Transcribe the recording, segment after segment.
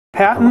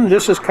Patton,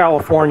 this is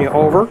California,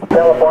 over.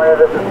 California,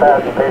 this is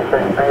Pat,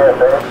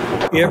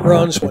 K6BSA. It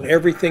runs when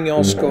everything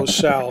else goes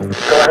south. Go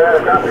ahead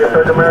and copy of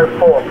Circuit Mirror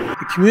 4.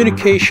 The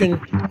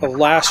communication of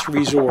last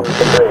resort.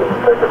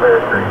 Circuit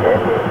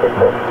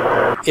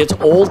Mirror 3, It's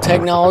old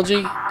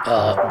technology,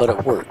 but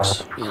it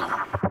works, you know.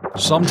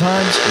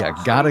 Sometimes you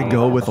gotta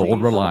go with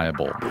old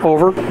reliable.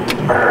 Over.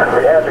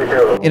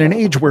 In an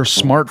age where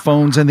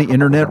smartphones and the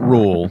internet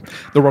rule,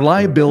 the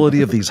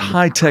reliability of these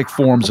high-tech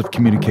forms of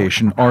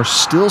communication are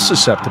still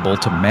susceptible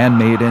to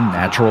man-made and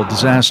natural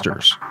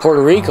disasters.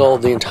 Puerto Rico,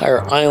 the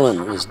entire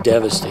island was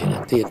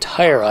devastated. The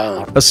entire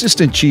island.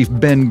 Assistant Chief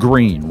Ben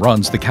Green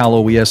runs the Cal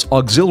OES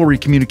Auxiliary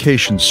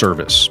Communications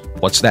Service.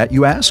 What's that,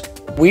 you ask?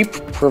 We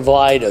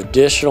provide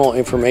additional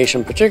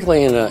information,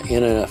 particularly in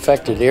an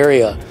affected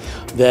area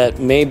that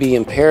may be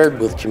impaired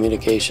with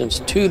communications,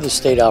 to the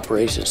State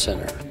Operations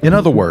Center. In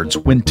other words,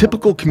 when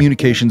typical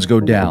communications go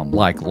down,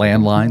 like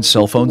landlines,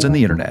 cell phones, and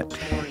the internet,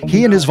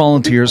 he and his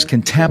volunteers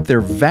can tap their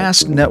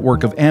vast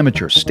network of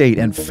amateur, state,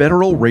 and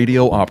federal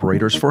radio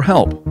operators for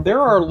help. There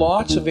are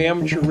lots of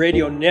amateur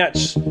radio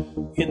nets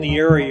in the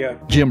area.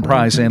 Jim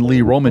Price and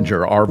Lee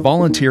Rominger are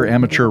volunteer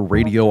amateur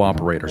radio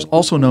operators,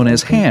 also known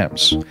as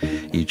hams.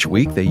 Each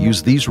week, they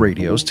use these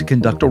radios to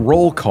conduct a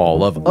roll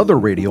call of other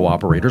radio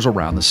operators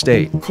around the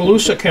state.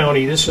 Colusa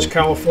County, this is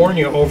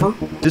California, over.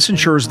 This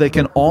ensures they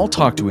can all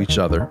talk to each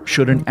other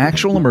should an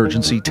actual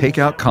emergency take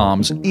out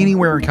comms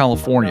anywhere in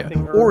California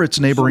or its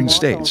neighboring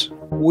states.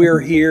 We're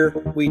here,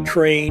 we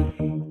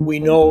train, we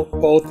know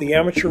both the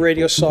amateur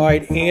radio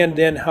side and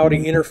then how to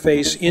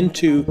interface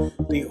into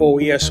the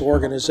OES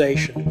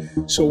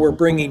organization. So we're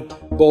bringing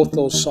both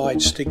those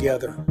sides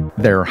together.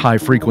 Their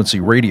high-frequency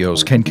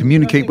radios can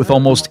communicate with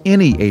almost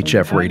any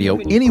HF radio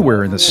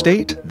anywhere in the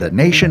state, the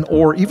nation,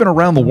 or even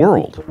around the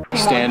world.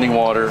 Standing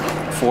water,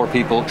 4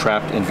 people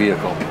trapped in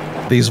vehicle.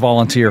 These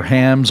volunteer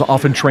hams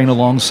often train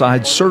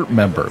alongside CERT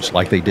members,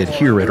 like they did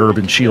here at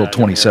Urban Shield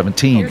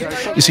 2017.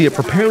 You see, it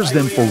prepares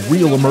them for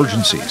real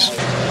emergencies.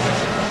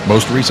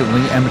 Most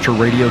recently, amateur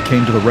radio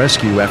came to the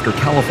rescue after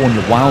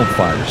California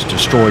wildfires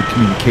destroyed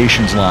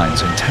communications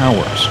lines and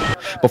towers.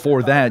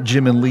 Before that,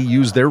 Jim and Lee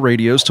used their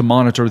radios to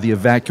monitor the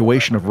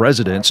evacuation of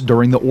residents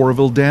during the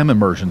Oroville Dam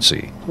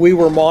emergency. We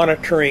were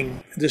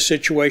monitoring the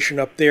situation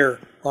up there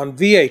on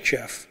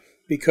VHF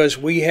because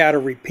we had a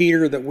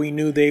repeater that we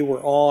knew they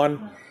were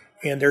on,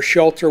 and their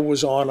shelter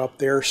was on up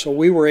there, so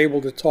we were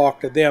able to talk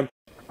to them.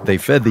 They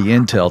fed the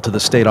intel to the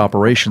State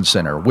Operations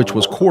Center, which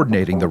was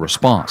coordinating the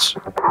response.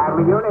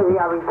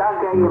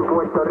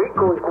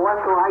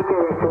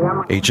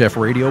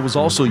 HF radio was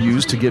also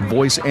used to get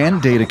voice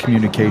and data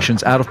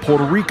communications out of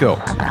Puerto Rico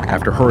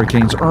after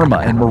Hurricanes Irma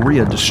and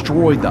Maria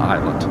destroyed the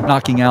island,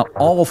 knocking out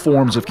all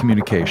forms of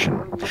communication.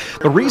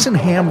 The reason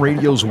ham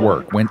radios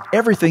work when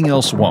everything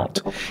else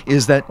won't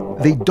is that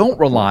they don't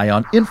rely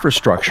on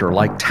infrastructure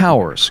like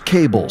towers,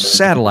 cables,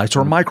 satellites,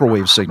 or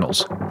microwave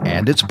signals,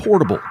 and it's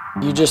portable.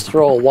 You just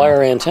throw a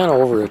wire antenna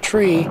over a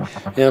tree,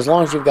 and as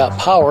long as you've got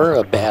power,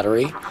 a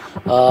battery,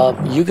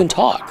 you can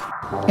talk.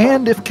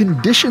 And if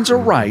conditions are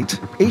right,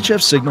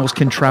 HF signals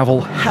can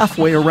travel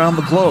halfway around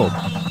the globe.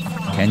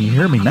 Can you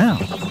hear me now?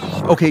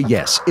 Okay,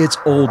 yes, it's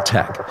old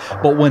tech,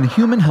 but when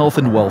human health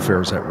and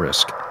welfare is at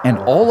risk and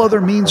all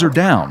other means are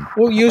down,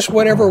 we'll use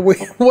whatever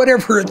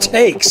it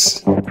takes.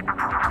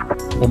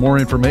 For more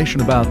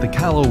information about the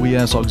Cal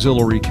OES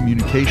Auxiliary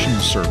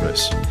Communications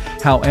Service,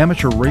 how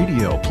amateur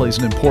radio plays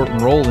an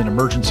important role in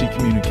emergency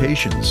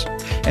communications,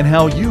 and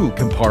how you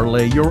can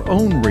parlay your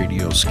own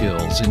radio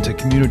skills into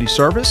community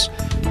service,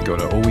 go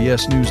to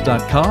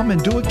oesnews.com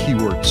and do a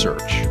keyword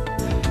search.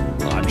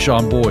 I'm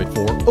Sean Boyd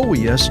for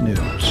OES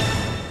News.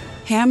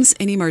 Hams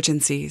in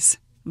Emergencies.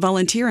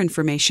 Volunteer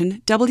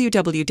information,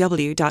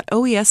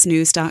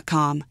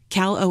 www.oesnews.com.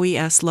 Cal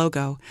OES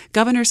logo,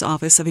 Governor's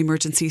Office of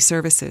Emergency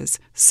Services.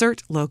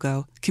 CERT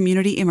logo,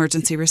 Community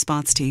Emergency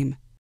Response Team.